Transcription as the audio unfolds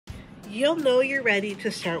You'll know you're ready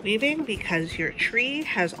to start weaving because your tree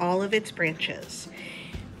has all of its branches.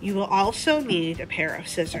 You will also need a pair of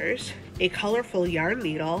scissors, a colorful yarn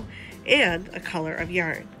needle, and a color of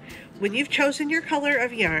yarn. When you've chosen your color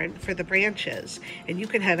of yarn for the branches, and you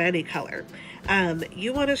can have any color,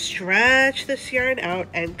 you want to stretch this yarn out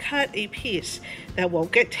and cut a piece that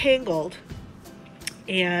won't get tangled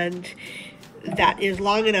and that is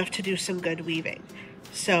long enough to do some good weaving.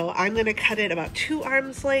 So I'm going to cut it about 2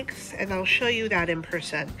 arms lengths, and I'll show you that in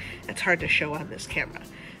person. It's hard to show on this camera.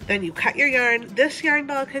 Then you cut your yarn. This yarn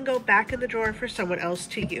ball can go back in the drawer for someone else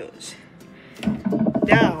to use.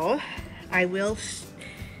 Now I will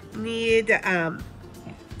need a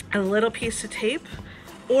little piece of tape,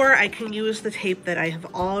 or I can use the tape that I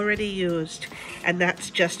have already used, and that's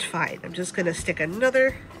just fine. I'm just going to stick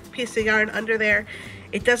another piece of yarn under there.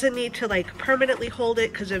 It doesn't need to like permanently hold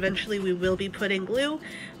it because eventually we will be putting glue,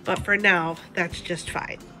 but for now that's just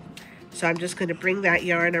fine. So I'm just going to bring that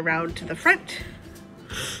yarn around to the front,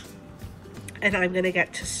 and I'm going to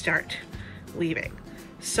get to start weaving.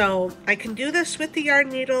 So I can do this with the yarn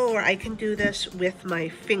needle, or I can do this with my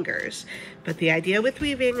fingers. But the idea with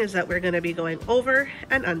weaving is that we're going to be going over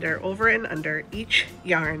and under each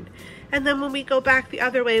yarn. And then when we go back the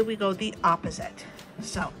other way, we go the opposite.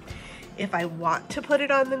 So if I want to put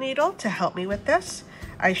it on the needle to help me with this,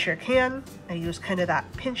 I sure can. I use kind of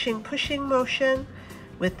that pinching, pushing motion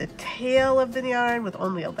with the tail of the yarn with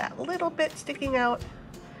only that little bit sticking out.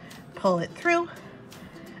 Pull it through.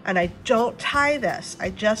 And I don't tie this, I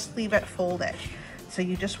just leave it folded. So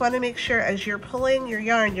you just want to make sure as you're pulling your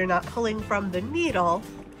yarn, you're not pulling from the needle,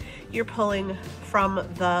 you're pulling from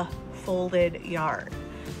the folded yarn.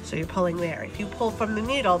 So you're pulling there. If you pull from the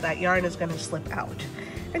needle, that yarn is going to slip out,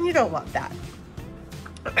 and you don't want that.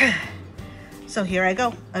 So here I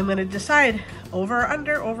go. I'm going to decide over,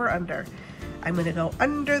 under, over, under. I'm going to go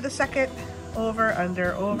under the second, over,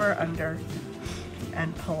 under,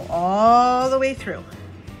 and pull all the way through.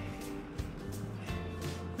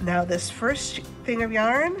 Now this first thing of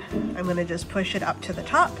yarn, I'm going to just push it up to the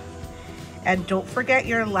top. And don't forget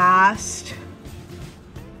your last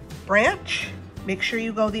branch. Make sure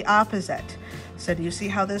you go the opposite. So do you see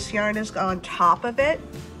how this yarn is on top of it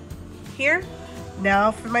here? Now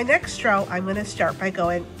for my next row, I'm going to start by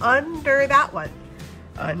going under that one.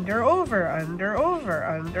 Under, over,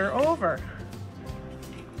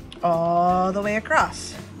 all the way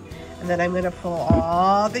across. And then I'm going to pull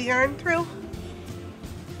all the yarn through.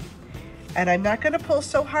 And I'm not going to pull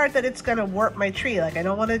so hard that it's going to warp my tree. Like, I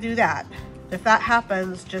don't want to do that. If that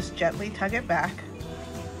happens, just gently tug it back.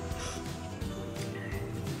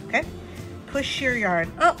 Okay. Push your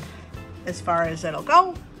yarn up as far as it'll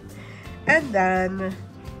go. And then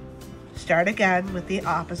start again with the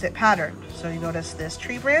opposite pattern. So you notice this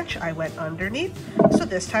tree branch, I went underneath. So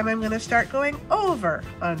this time I'm going to start going over,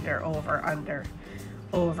 under.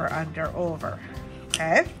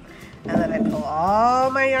 Okay. And then I pull all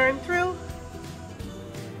my yarn through,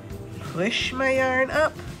 push my yarn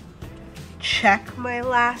up, check my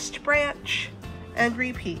last branch, and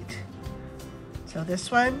repeat. So this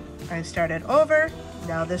one, I started over.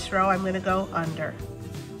 Now this row, I'm going to go under.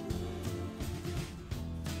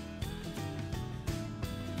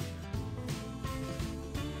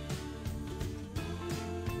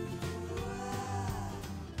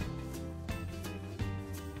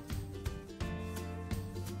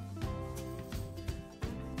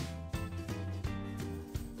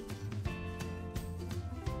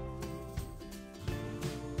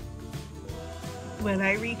 When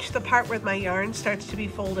I reach the part where my yarn starts to be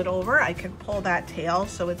folded over, I can pull that tail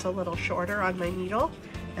so it's a little shorter on my needle,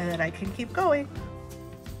 and then I can keep going.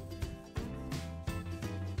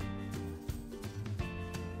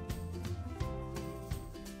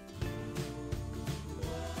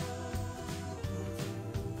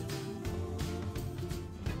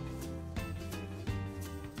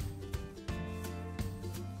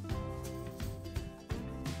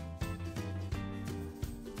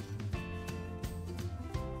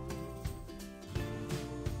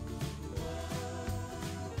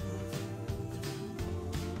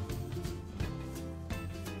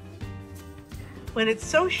 When it's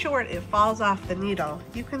so short it falls off the needle,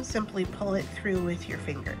 you can simply pull it through with your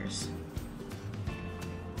fingers.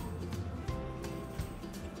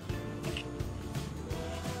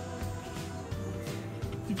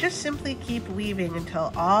 You just simply keep weaving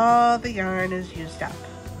until all the yarn is used up.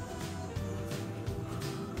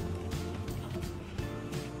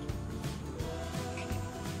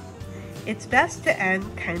 It's best to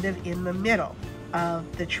end kind of in the middle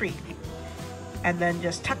of the tree, and then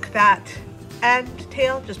just tuck that end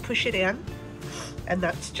tail, just push it in, and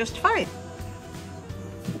that's just fine.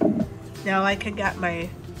 Now I can get my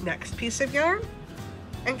next piece of yarn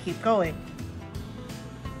and keep going.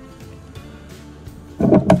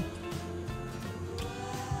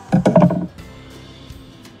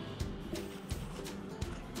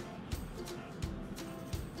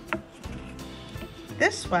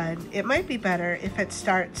 This one, it might be better if it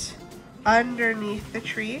starts underneath the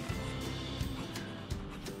tree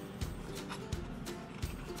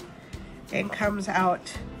and comes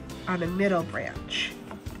out on a middle branch.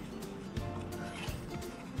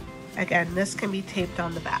 Again, this can be taped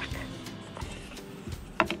on the back.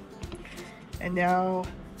 And now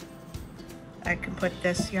I can put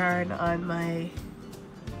this yarn on my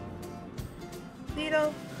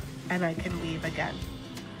needle and I can weave again,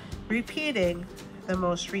 repeating the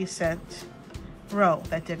most recent row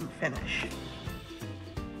that didn't finish.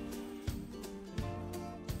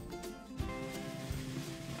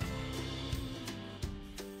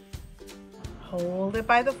 Hold it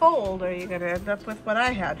by the fold or you're going to end up with what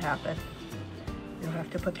I had happen. You'll have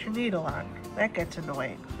to put your needle on. That gets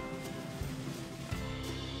annoying.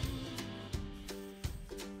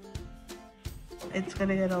 It's going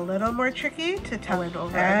to get a little more tricky to tell it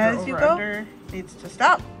over as you go. Under needs to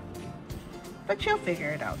stop, but you'll figure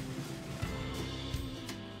it out.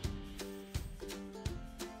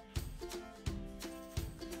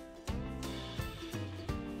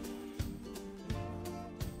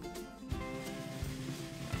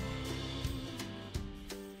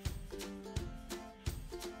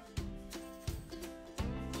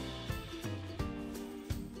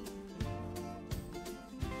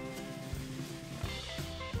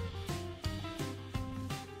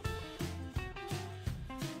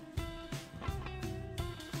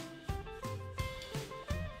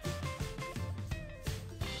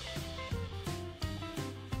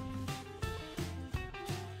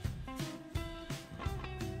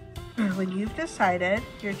 When you've decided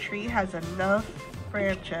your tree has enough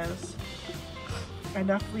branches,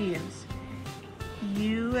 enough leaves,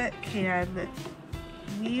 you can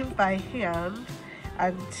weave by hand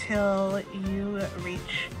until you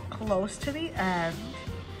reach close to the end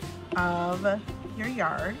of your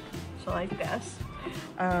yarn, so like this.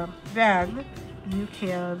 Then you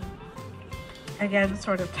can again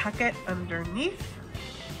sort of tuck it underneath,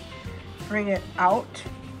 bring it out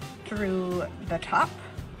through the top,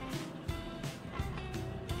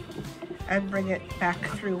 and bring it back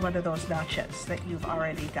through one of those notches that you've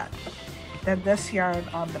already done. Then this yarn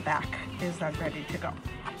on the back is then ready to go.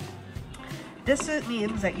 This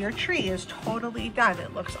means that your tree is totally done.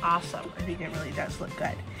 It looks awesome. I think it really does look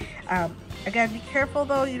good. Again, be careful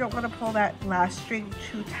though, you don't want to pull that last string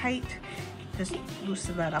too tight. Just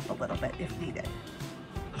loosen that up a little bit if needed.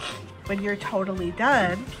 When you're totally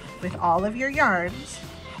done with all of your yarns,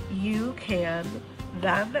 you can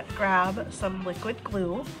then grab some liquid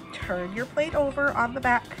glue, turn your plate over on the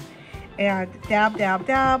back, and dab, dab,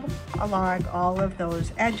 dab along all of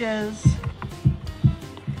those edges.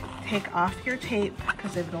 Take off your tape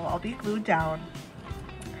because it will all be glued down,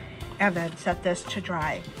 and then set this to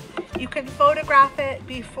dry. You can photograph it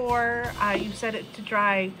before you set it to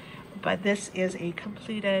dry, but this is a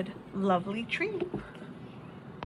completed, lovely tree.